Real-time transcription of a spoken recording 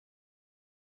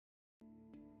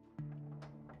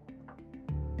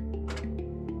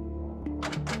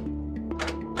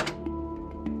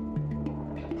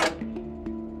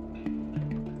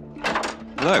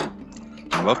Hello,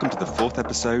 and welcome to the fourth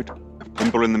episode of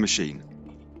Pinball in the Machine,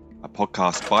 a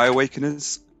podcast by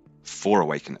awakeners for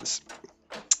awakeners.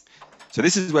 So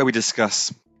this is where we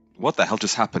discuss what the hell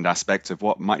just happened aspect of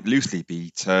what might loosely be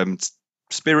termed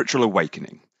spiritual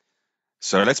awakening.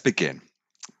 So let's begin.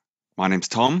 My name's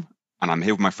Tom, and I'm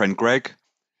here with my friend Greg,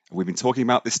 and we've been talking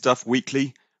about this stuff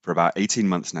weekly for about 18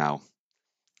 months now.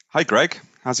 Hi Greg,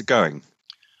 how's it going?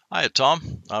 Hi,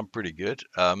 Tom. I'm pretty good.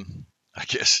 I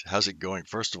guess, how's it going?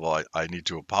 First of all, I need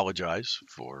to apologize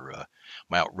for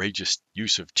my outrageous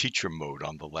use of teacher mode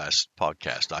on the last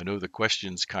podcast. I know the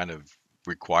questions kind of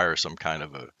require some kind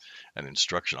of an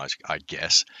instruction, I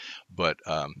guess, but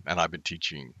and I've been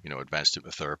teaching, advanced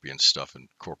hypnotherapy and stuff and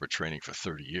corporate training for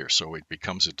 30 years, so it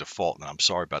becomes a default, and I'm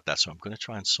sorry about that. So I'm going to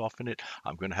try and soften it.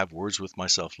 I'm going to have words with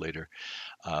myself later.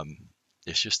 Um,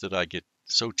 it's just that I get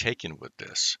so taken with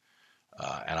this.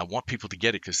 And I want people to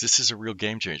get it because this is a real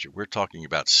game changer. We're talking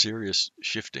about serious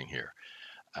shifting here.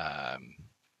 Um,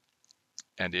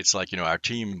 and it's like, our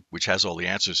team, which has all the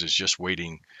answers, is just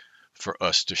waiting for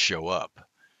us to show up.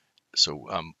 So,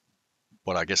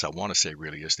 what I guess I want to say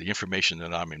really is the information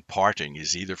that I'm imparting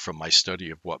is either from my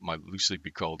study of what might loosely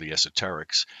be called the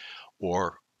esoterics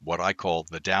or what I call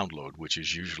the download, which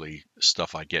is usually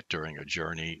stuff I get during a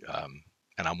journey.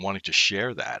 And I'm wanting to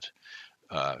share that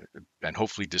uh, and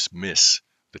hopefully dismiss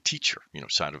the teacher,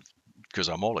 sort of, because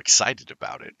I'm all excited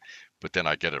about it, but then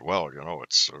I get it. Well,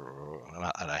 it's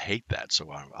and I hate that, so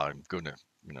I'm going to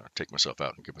take myself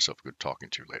out and give myself a good talking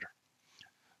to later.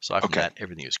 Aside from Okay, that,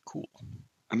 everything is cool.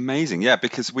 amazing. Yeah,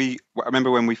 because I remember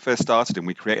when we first started and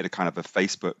we created a kind of a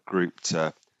Facebook group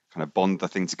to kind of bond the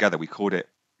thing together. We called it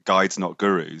Guides Not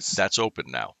Gurus. That's open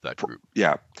now. That group.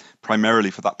 Yeah,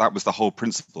 primarily for that. That was the whole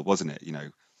principle, wasn't it? Yeah.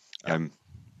 Um,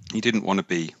 you didn't want to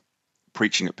be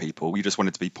preaching at people. You just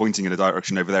wanted to be pointing in a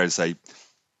direction over there and say,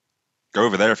 go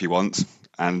over there if you want.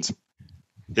 And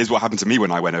here's what happened to me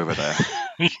when I went over there.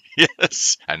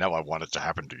 Yes, and now I want it to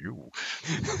happen to you.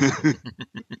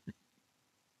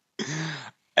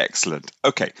 Excellent.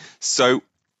 Okay, so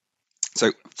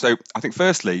I think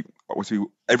firstly,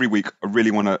 every week I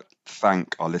really want to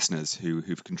thank our listeners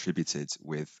who've contributed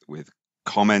with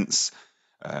comments,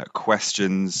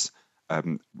 questions,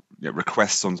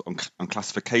 requests on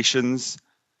classifications.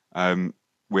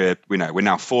 We're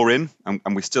now four in,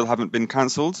 and we still haven't been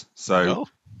cancelled. So No.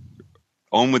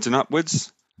 onwards and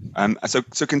upwards. So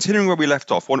continuing where we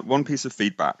left off, one piece of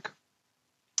feedback,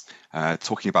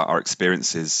 talking about our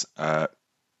experiences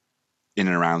in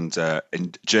and around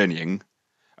in journeying.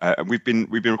 We've been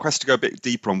requested to go a bit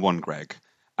deeper on one, Greg,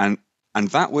 and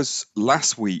that was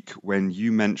last week when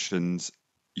you mentioned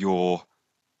your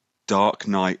dark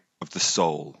night of the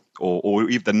soul, or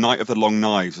even the night of the long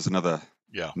knives was another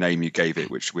Yeah. name you gave it,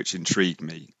 which intrigued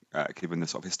me, given the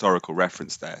sort of historical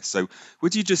reference there. So,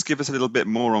 would you just give us a little bit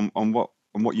more on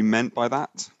what you meant by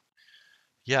that?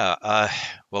 Yeah.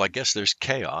 Well, I guess there's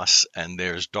chaos and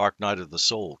there's Dark Night of the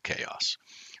Soul chaos.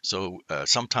 So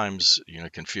sometimes,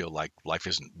 it can feel like life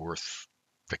isn't worth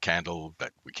the candle,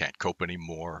 that we can't cope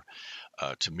anymore.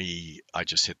 To me, I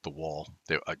just hit the wall.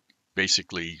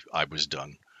 Basically, I was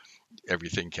done.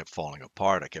 Everything kept falling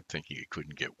apart. I kept thinking it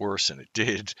couldn't get worse, and it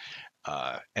did.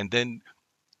 And then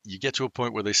you get to a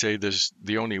point where they say there's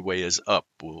the only way is up.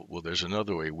 Well, there's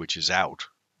another way, which is out,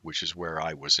 which is where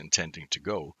I was intending to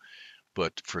go.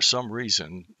 But for some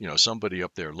reason, somebody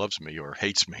up there loves me or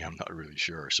hates me. I'm not really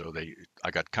sure. So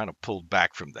I got kind of pulled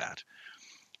back from that.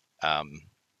 Um,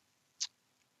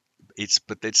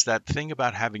 but it's that thing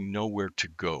about having nowhere to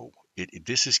go.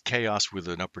 This is chaos with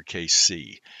an uppercase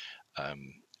C.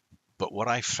 Um, but what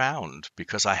I found,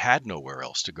 because I had nowhere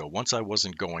else to go, once I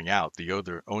wasn't going out,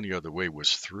 the only other way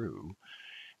was through.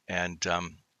 And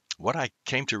what I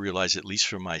came to realize, at least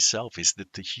for myself, is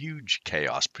that the huge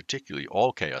chaos, particularly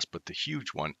all chaos, but the huge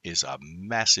one, is a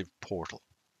massive portal.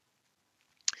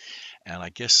 And I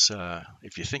guess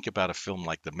if you think about a film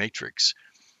like The Matrix,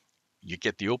 you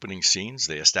get the opening scenes,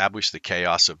 they establish the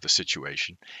chaos of the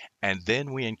situation, and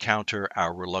then we encounter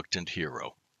our reluctant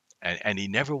hero. And he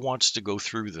never wants to go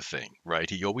through the thing, right?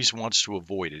 He always wants to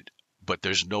avoid it, but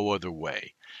there's no other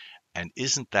way. And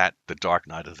isn't that the dark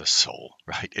night of the soul,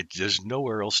 right? There's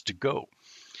nowhere else to go.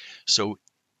 So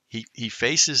he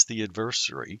faces the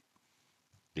adversary,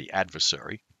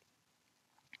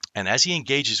 and as he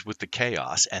engages with the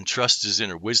chaos and trusts his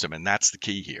inner wisdom, and that's the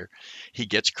key here, he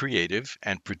gets creative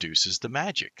and produces the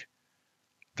magic.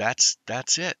 That's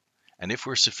it. And if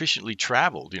we're sufficiently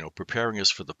traveled, preparing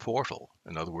us for the portal,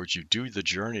 in other words, you do the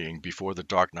journeying before the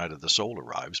dark night of the soul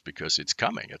arrives because it's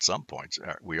coming at some point.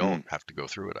 We all Mm, have to go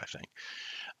through it, I think.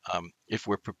 If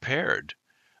we're prepared,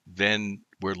 then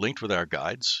we're linked with our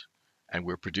guides and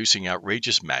we're producing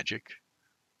outrageous magic,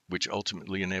 which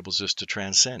ultimately enables us to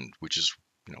transcend, which is,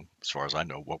 as far as I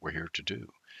know, what we're here to do.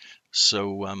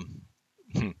 So,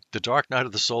 the dark night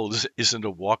of the soul isn't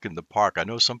a walk in the park. I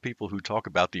know some people who talk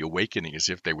about the awakening as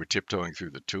if they were tiptoeing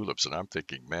through the tulips, and I'm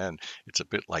thinking, man, it's a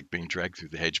bit like being dragged through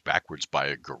the hedge backwards by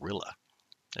a gorilla,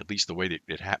 at least the way that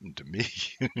it happened to me.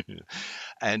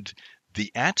 And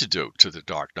the antidote to the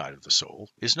dark night of the soul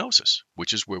is gnosis,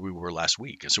 which is where we were last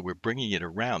week. And so we're bringing it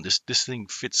around. This thing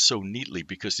fits so neatly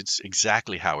because it's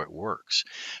exactly how it works.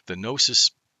 The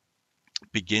gnosis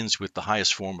begins with the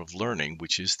highest form of learning,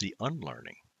 which is the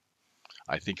unlearning.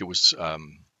 I think it was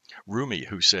Rumi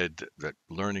who said that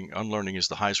unlearning is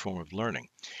the highest form of learning.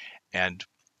 And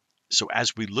so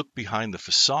as we look behind the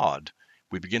facade,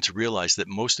 we begin to realize that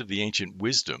most of the ancient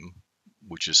wisdom,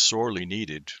 which is sorely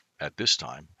needed at this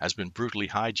time, has been brutally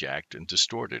hijacked and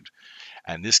distorted.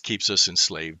 And this keeps us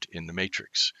enslaved in the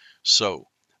matrix. So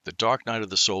the dark night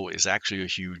of the soul is actually a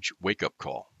huge wake-up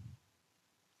call.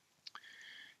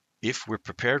 If we're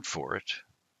prepared for it,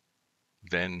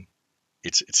 then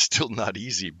it's still not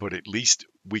easy, but at least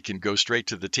we can go straight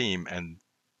to the team and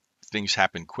things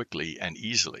happen quickly and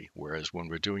easily. Whereas when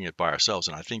we're doing it by ourselves,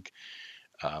 and I think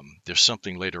there's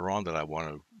something later on that I want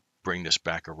to bring this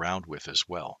back around with as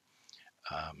well.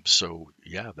 So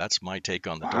yeah, that's my take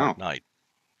on the Dark Wow, Knight.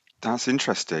 that's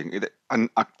interesting.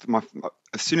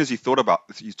 As soon as you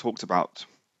talked about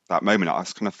that moment, I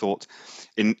was kind of thought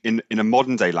in a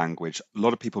modern day language, a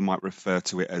lot of people might refer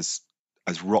to it as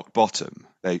rock bottom.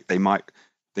 They might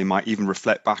even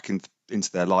reflect back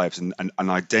into their lives and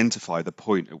identify the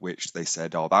point at which they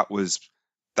said, "Oh, that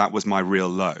was my real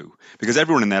low," because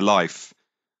everyone in their life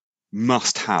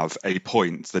must have a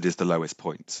point that is the lowest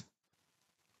point.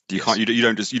 You Yes. can't you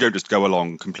don't just go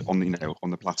along on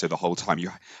the plateau the whole time.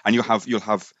 You'll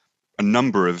have a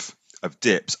number of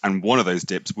dips, and one of those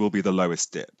dips will be the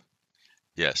lowest dip.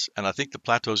 Yes, and I think the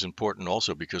plateau is important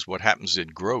also because what happens in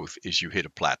growth is you hit a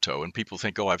plateau and people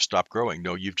think, "Oh, I've stopped growing."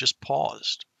 No, you've just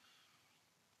paused.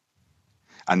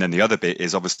 And then the other bit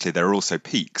is obviously there are also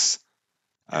peaks,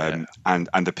 Yeah.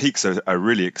 and the peaks are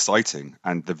really exciting,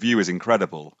 and the view is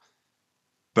incredible.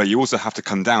 But you also have to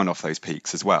come down off those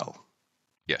peaks as well.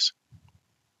 Yes.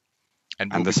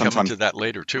 And we'll And be there's coming sometimes to that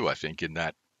later too, I think, in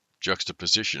that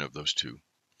juxtaposition of those two.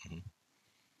 Mhm.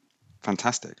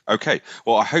 fantastic. Okay,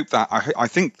 well, I hope that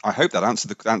I hope that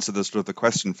answered the sort of the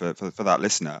question for that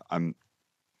listener.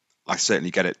 I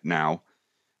certainly get it now.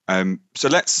 So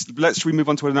let's we move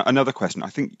on to another question. I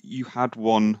think you had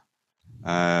one.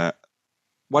 Uh,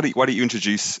 why don't you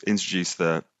introduce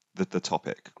the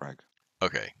topic, Greg?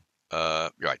 Okay.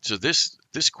 Right. So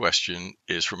this question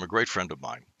is from a great friend of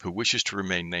mine who wishes to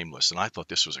remain nameless, and I thought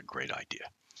this was a great idea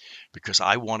because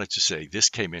I wanted to say this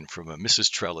came in from a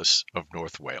Mrs. Trellis of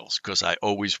North Wales because I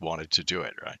always wanted to do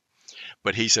it, right?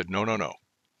 But he said no, no, no,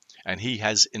 and he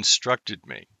has instructed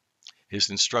me. His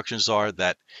instructions are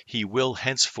that he will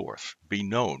henceforth be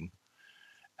known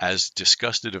as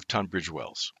Disgusted of Tunbridge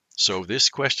Wells. So this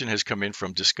question has come in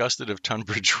from Disgusted of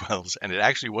Tunbridge Wells, and it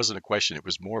actually wasn't a question; it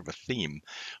was more of a theme.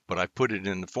 But I put it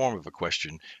in the form of a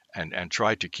question and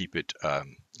tried to keep it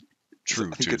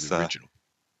true I think to the original.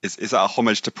 is that a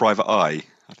homage to Private Eye?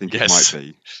 I think it might Yes,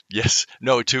 be. yes.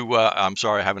 No, to I'm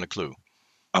sorry, I haven't a clue.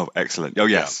 Oh, excellent. Oh,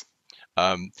 Yeah. yes.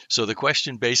 So the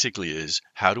question basically is,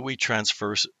 how do we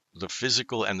transfer the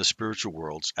physical and the spiritual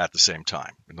worlds at the same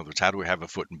time? In other words, how do we have a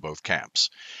foot in both camps?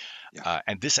 Yeah.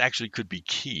 And this actually could be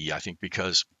key, I think,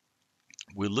 because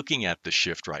we're looking at the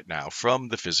shift right now from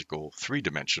the physical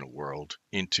three-dimensional world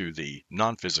into the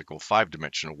non-physical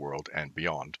five-dimensional world and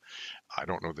beyond. I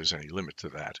don't know if there's any limit to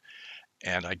that.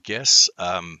 And I guess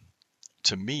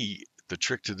to me, the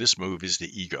trick to this move is the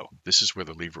ego. This is where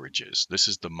the leverage is. This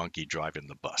is the monkey driving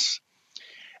the bus.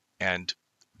 And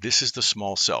this is the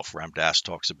small self. Ram Dass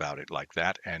talks about it like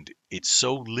that. And it's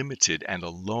so limited and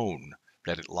alone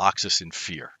that it locks us in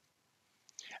fear.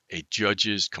 It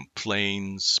judges,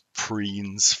 complains,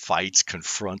 preens, fights,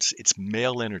 confronts. It's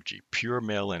male energy, pure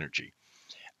male energy.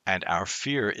 And our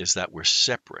fear is that we're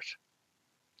separate.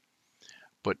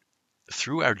 But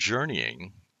through our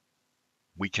journeying,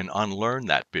 we can unlearn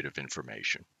that bit of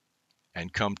information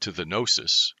and come to the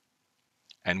gnosis.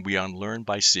 And we unlearn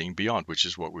by seeing beyond, which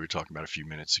is what we were talking about a few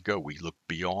minutes ago. We look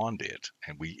beyond it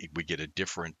and we get a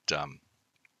different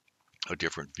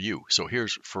view. So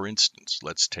here's, for instance,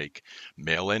 let's take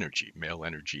male energy. Male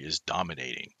energy is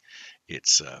dominating.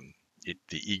 It's the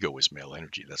ego is male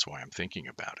energy. That's why I'm thinking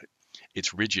about it.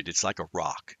 It's rigid. It's like a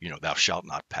rock. Thou shalt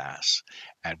not pass.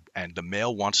 And the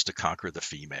male wants to conquer the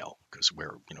female because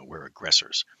we're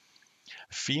aggressors.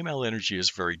 Female energy is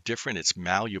very different. It's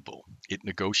malleable. It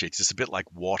negotiates. It's a bit like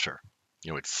water.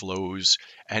 It flows.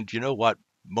 And you know what?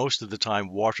 Most of the time,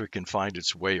 water can find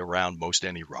its way around most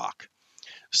any rock.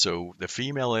 So the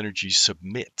female energy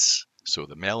submits. So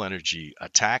the male energy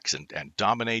attacks and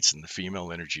dominates, and the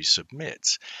female energy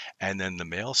submits. And then the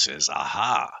male says,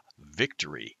 aha,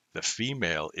 victory. The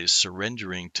female is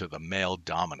surrendering to the male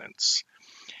dominance.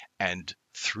 And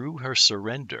through her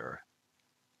surrender,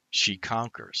 she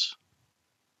conquers.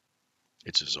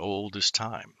 It's as old as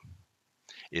time.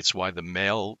 It's why the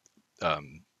male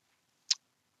um,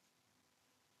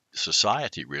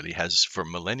 society really has for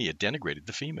millennia denigrated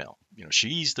the female.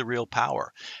 She's the real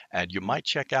power. And you might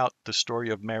check out the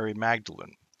story of Mary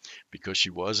Magdalene because she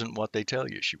wasn't what they tell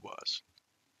you she was.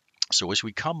 So as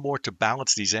we come more to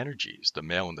balance these energies, the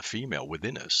male and the female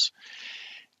within us,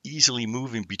 easily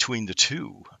moving between the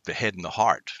two, the head and the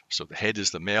heart. So the head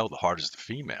is the male, the heart is the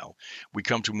female. We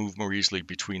come to move more easily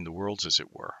between the worlds, as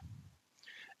it were.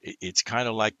 It's kind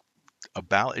of like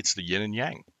it's the yin and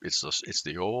yang. It's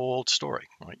the old story,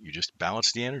 right? You just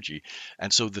balance the energy.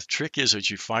 And so the trick is, as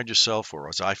you find yourself, or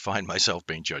as I find myself,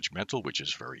 being judgmental, which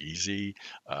is very easy,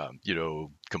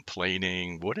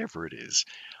 complaining, whatever it is.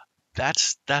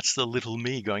 That's the little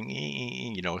me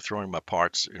going, throwing my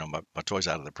parts, my toys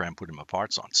out of the pram, putting my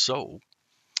parts on. So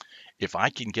if I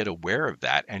can get aware of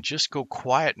that and just go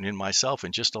quiet and in myself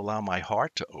and just allow my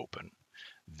heart to open,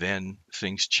 then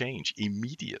things change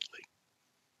immediately.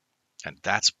 And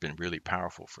that's been really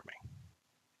powerful for me.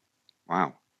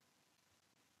 Wow,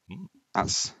 Mm.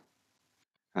 that's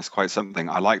quite something.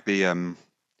 I like the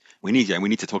we need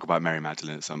to talk about Mary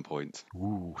Magdalene at some point.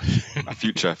 Ooh. A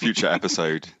future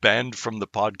episode. Banned from the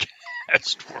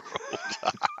podcast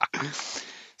world.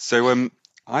 So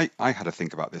I had to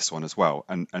think about this one as well,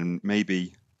 and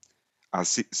maybe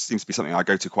as it seems to be something I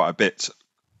go to quite a bit,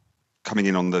 coming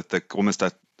in on the almost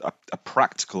a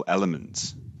practical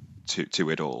element to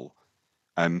it all.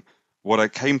 What I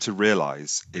came to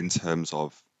realize in terms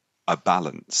of a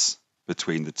balance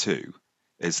between the two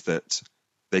is that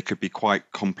they could be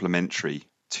quite complementary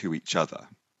to each other.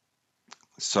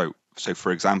 So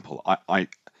for example, I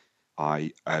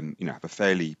have a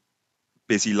fairly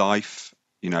busy life,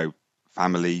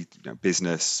 family,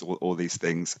 business, all these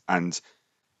things, and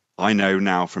I know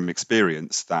now from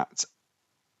experience that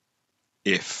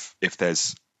if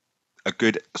there's a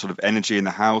good sort of energy in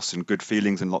the house and good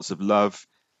feelings and lots of love,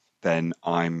 then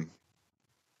I'm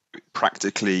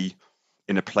practically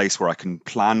in a place where I can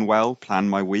plan well, plan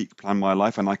my week, plan my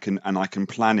life, and I can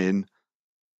plan in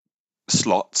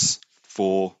slots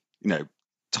for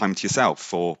time to yourself,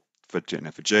 for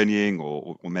journeying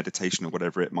or meditation or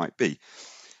whatever it might be.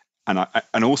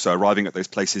 And also arriving at those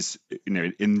places,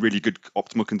 in really good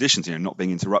optimal conditions, not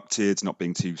being interrupted, not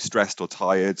being too stressed or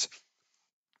tired.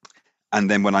 And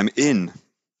then when I'm in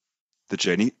the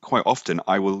journey, quite often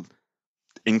I will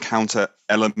encounter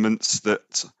elements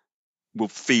that will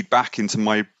feed back into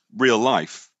my real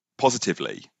life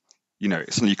positively.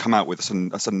 Suddenly you come out with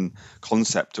a sudden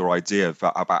concept or idea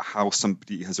about how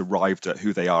somebody has arrived at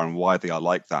who they are and why they are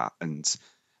like that. And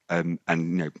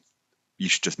you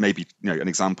should just maybe, an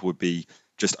example would be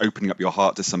just opening up your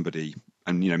heart to somebody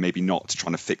and, maybe not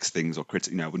trying to fix things or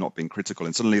we're not being critical.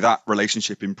 And suddenly that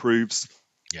relationship improves.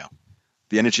 Yeah.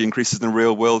 The energy increases in the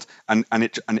real world and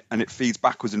it feeds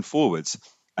backwards and forwards.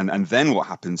 And then what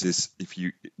happens is, if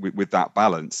you with that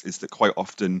balance, is that quite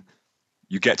often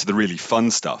you get to the really fun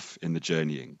stuff in the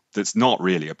journeying that's not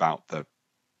really about the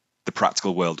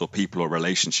practical world or people or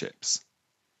relationships.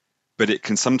 But it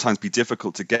can sometimes be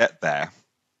difficult to get there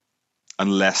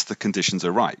unless the conditions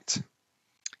are right.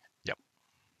 Yep.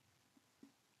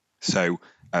 So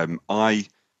I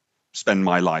spend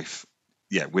my life,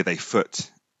 with a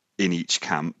foot in each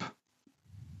camp,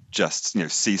 just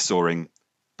seesawing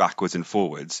backwards and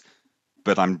forwards.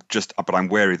 But I'm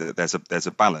wary that there's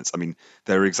a balance. I mean,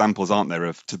 there are examples, aren't there,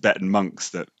 of Tibetan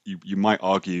monks that you might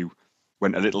argue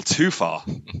went a little too far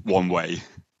one way,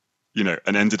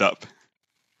 and ended up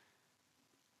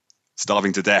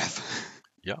starving to death.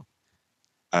 Yeah.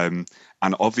 And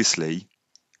obviously,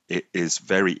 it is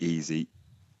very easy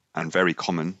and very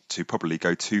common to probably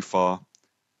go too far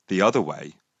the other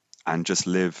way and just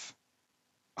live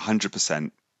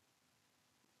 100%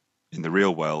 in the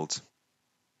real world,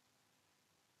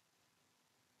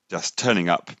 just turning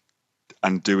up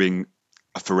and doing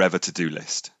a forever to-do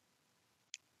list.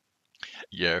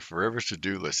 Yeah, forever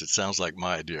to-do list. It sounds like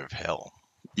my idea of hell.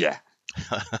 Yeah.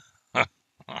 But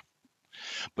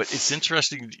it's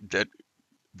interesting that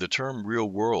the term real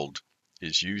world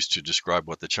is used to describe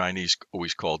what the Chinese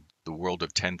always called the world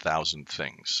of 10,000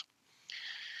 things.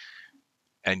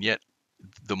 And yet,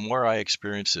 the more I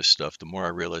experience this stuff, the more I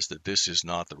realize that this is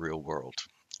not the real world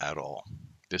at all.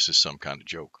 this is some kind of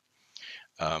joke.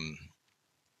 Um,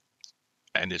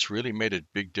 and it's really made a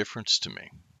big difference to me.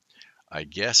 I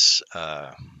guess,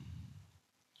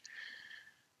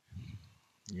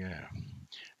 yeah,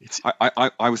 it's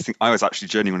I was actually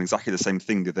journeying on exactly the same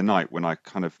thing the other night when I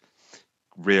kind of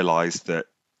realized that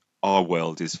our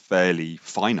world is fairly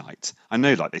finite. I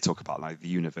know, like, they talk about like the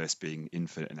universe being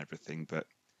infinite and everything, but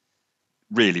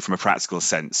really, from a practical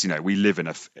sense, we live in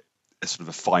a sort of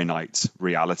a finite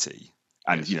reality.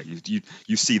 And yes,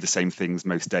 you see the same things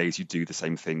most days. You do the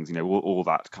same things. All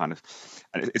that kind of.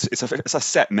 And it's a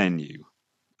set menu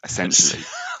yes, essentially.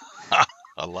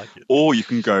 I like it. Or you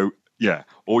can go, yeah.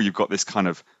 Or you've got this kind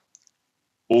of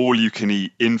all you can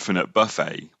eat infinite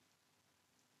buffet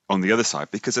on the other side,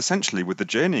 because essentially with the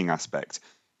journeying aspect,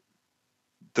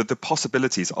 the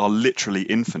possibilities are literally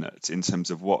infinite in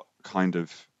terms of what kind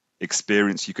of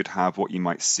experience you could have, what you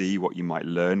might see, what you might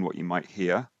learn, what you might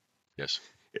hear. Yes,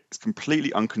 It's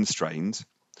completely unconstrained.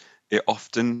 It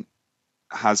often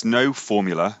has no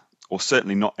formula, or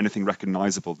certainly not anything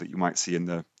recognizable that you might see in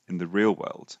the real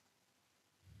world.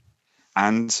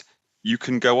 And you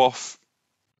can go off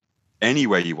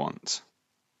anywhere you want.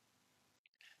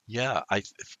 yeah.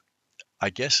 I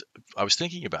guess I was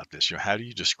thinking about this. How do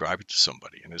you describe it to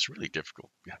somebody? And it's really difficult.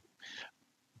 Yeah.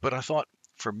 But I thought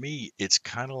for me, it's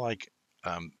kind of like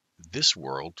um, this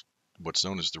world, what's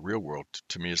known as the real world,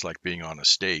 to me is like being on a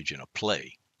stage in a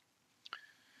play,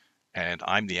 and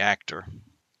I'm the actor.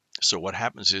 So what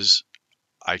happens is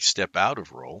I step out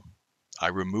of role, I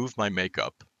remove my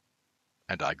makeup,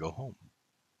 and I go home.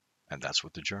 And that's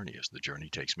what the journey is. The journey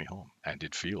takes me home, and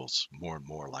it feels more and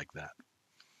more like that.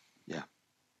 Yeah.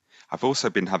 I've also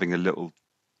been having a little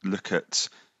look at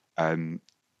um,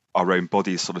 our own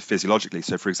bodies sort of physiologically.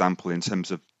 So, for example, in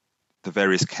terms of the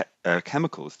various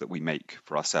chemicals that we make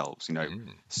for ourselves, Mm,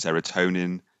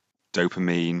 serotonin,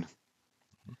 dopamine,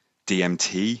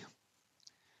 DMT,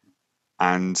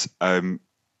 and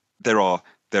there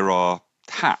are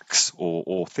hacks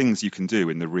or things you can do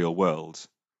in the real world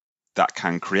that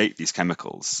can create these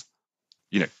chemicals.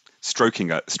 You know, stroking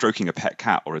a pet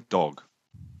cat or a dog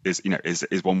is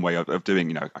one way of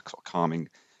doing calming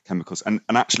chemicals. And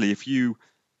actually, if you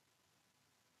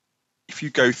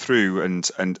go through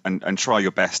and try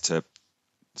your best to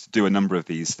do a number of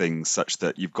these things such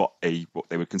that you've got what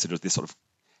they would consider this sort of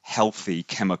healthy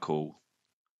chemical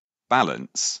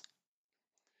balance,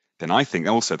 then I think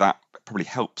also that probably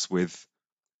helps with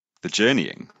the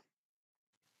journeying.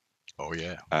 oh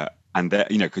yeah, And there,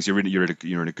 because you're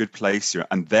in a good place,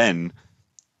 and then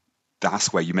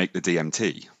that's where you make the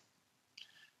DMT.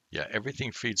 yeah.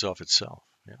 Everything feeds off itself.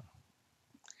 Yeah,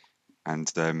 And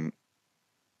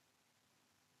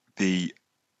the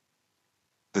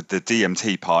the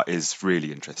DMT part is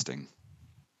really interesting.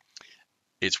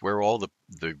 it's where all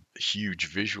the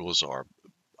huge visuals are.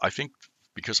 I think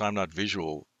because I'm not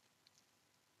visual,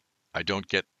 I don't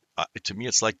get. To me,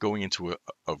 it's like going into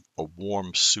a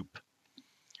warm soup,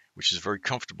 which is very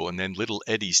comfortable. And then little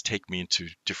eddies take me into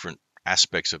different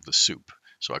aspects of the soup.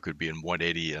 So I could be in one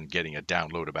eddy and getting a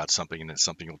download about something, and then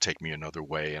something will take me another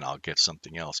way, and I'll get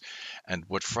something else. And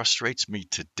what frustrates me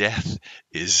to death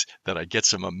is that I get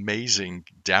some amazing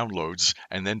downloads,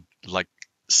 and then like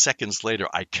seconds later,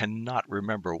 I cannot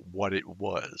remember what it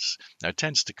was. Now it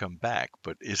tends to come back,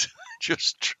 but it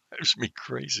just drives me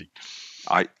crazy.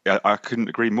 I couldn't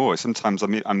agree more. Sometimes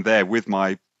I'm there with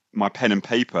my pen and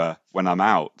paper when I'm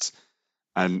out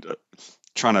and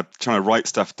trying to write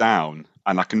stuff down,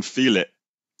 and I can feel it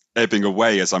ebbing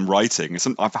away as I'm writing.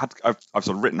 I've sort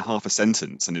of written half a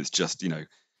sentence, and it's just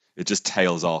it just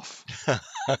tails off.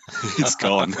 It's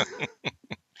gone.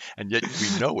 And yet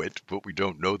we know it, but we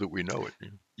don't know that we know it.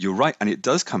 You're right, and it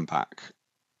does come back.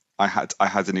 I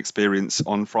had an experience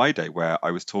on Friday where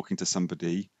I was talking to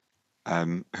somebody,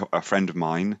 a friend of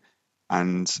mine,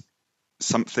 and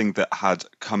something that had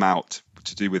come out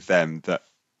to do with them that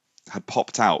had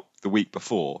popped out the week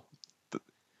before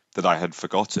that I had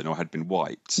forgotten or had been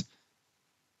wiped,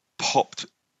 popped.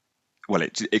 Well,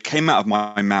 it came out of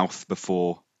my mouth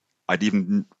before I'd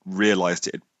even realized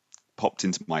it had popped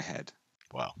into my head,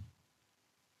 Wow.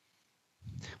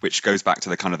 which goes back to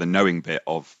the kind of the knowing bit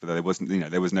of there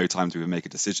wasn't, there was no time to even make a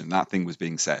decision. That thing was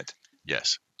being said,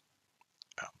 Yes.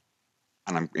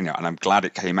 and I'm glad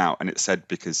it came out and it said,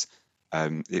 because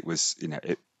it was,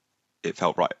 it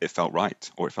felt right. It felt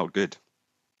right, or it felt good.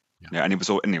 Yeah. And it was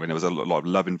all anyway. There was a lot of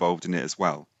love involved in it as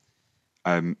well.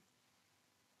 Um,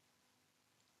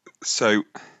 so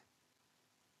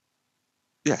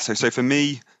yeah, so for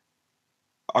me,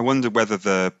 I wonder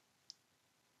whether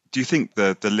do you think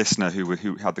the listener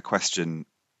who had the question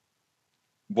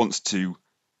wants to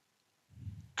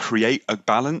create a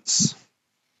balance?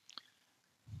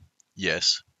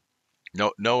 Yes.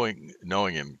 No, knowing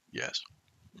him, yes.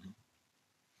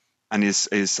 And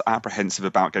is apprehensive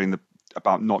about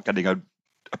not getting a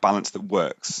balance that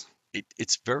works?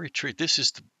 It's very true. This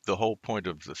is the whole point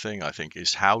of the thing, I think,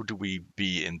 is how do we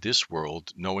be in this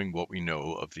world knowing what we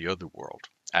know of the other world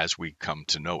as we come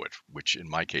to know it, which in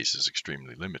my case is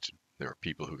extremely limited. There are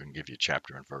people who can give you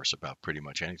chapter and verse about pretty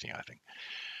much anything, I think.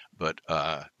 But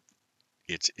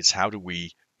it's how do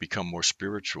we become more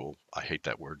spiritual? I hate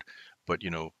that word, but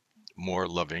more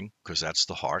loving, because that's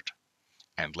the heart,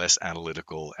 and less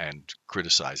analytical and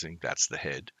criticizing, that's the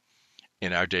head,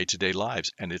 in our day-to-day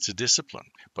lives. And it's a discipline.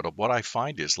 But what I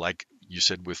find is, like you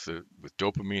said, with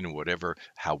dopamine and whatever,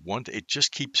 how it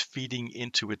just keeps feeding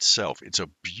into itself. It's a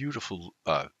beautiful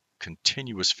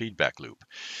continuous feedback loop.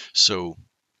 So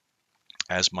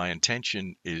as my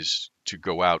intention is to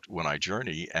go out when I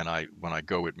journey, and when I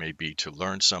go, it may be to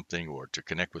learn something or to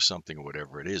connect with something or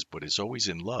whatever it is, but it's always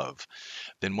in love.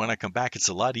 Then when I come back, it's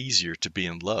a lot easier to be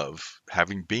in love,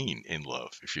 having been in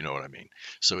love, if you know what I mean.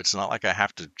 So it's not like I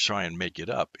have to try and make it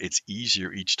up. It's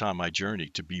easier each time I journey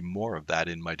to be more of that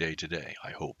in my day to day,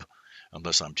 I hope.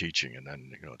 Unless I'm teaching, and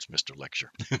then it's Mr.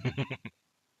 Lecture.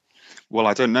 Well,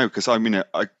 I don't know, because I mean,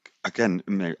 again,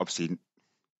 obviously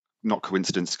not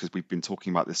coincidence, because we've been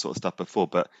talking about this sort of stuff before,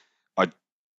 but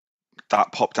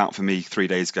that popped out for me 3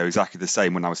 days ago exactly the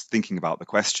same when I was thinking about the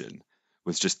question,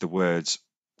 was just the word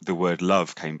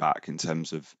love came back, in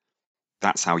terms of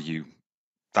that's how you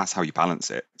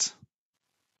balance it.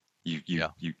 Yeah.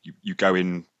 You go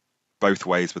in both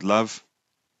ways with love,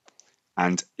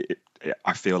 and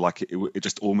I feel like it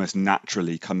just almost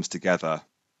naturally comes together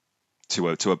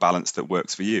to a balance that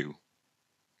works for you.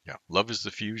 Yeah. Love is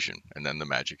the fusion, and then the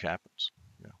magic happens.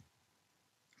 Yeah.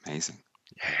 Amazing.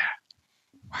 Yeah.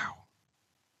 Wow.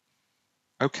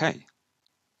 Okay.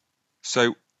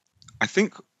 So I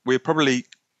think we're probably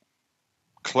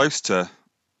close to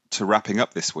wrapping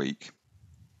up this week.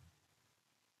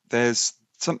 There's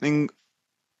something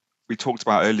we talked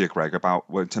about earlier, Greg, about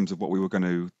in terms of what we were going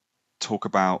to talk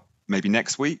about maybe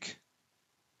next week.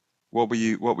 What were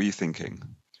you thinking?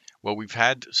 Well, we've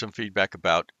had some feedback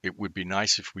about it would be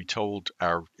nice if we told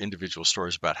our individual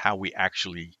stories about how we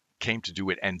actually came to do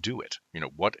it and do it.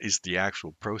 What is the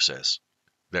actual process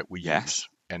that we Yes. use?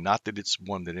 And not that it's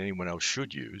one that anyone else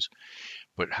should use,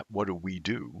 but what do we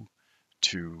do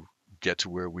to get to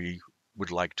where we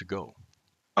would like to go?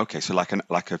 Okay, so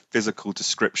like a physical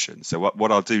description. So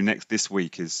what I'll do this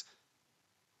week is,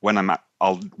 when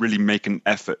I'll really make an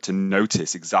effort to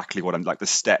notice exactly what I'm like, the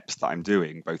steps that I'm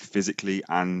doing, both physically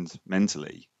and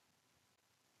mentally,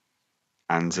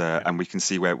 and Very good. and we can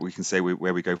see where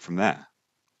we go from there.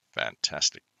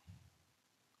 Fantastic.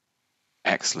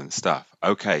 Excellent stuff.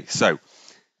 Okay, so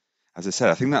as I said,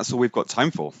 I think that's all we've got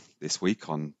time for this week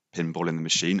on Pinball in the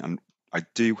Machine, and I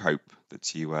do hope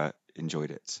that you enjoyed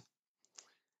it.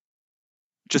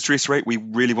 Just to reiterate, we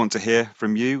really want to hear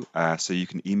from you, so you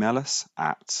can email us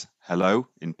at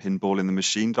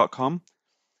hello@pinballinthemachine.com,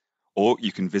 or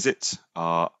you can visit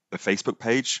the Facebook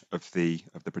page of the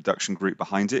production group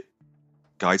behind it,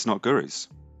 Guides Not Gurus.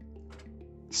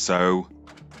 So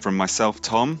from myself,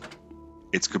 Tom,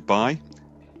 it's goodbye,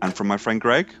 and from my friend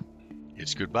Greg,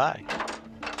 It's goodbye.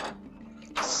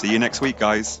 see you next week,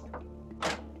 guys.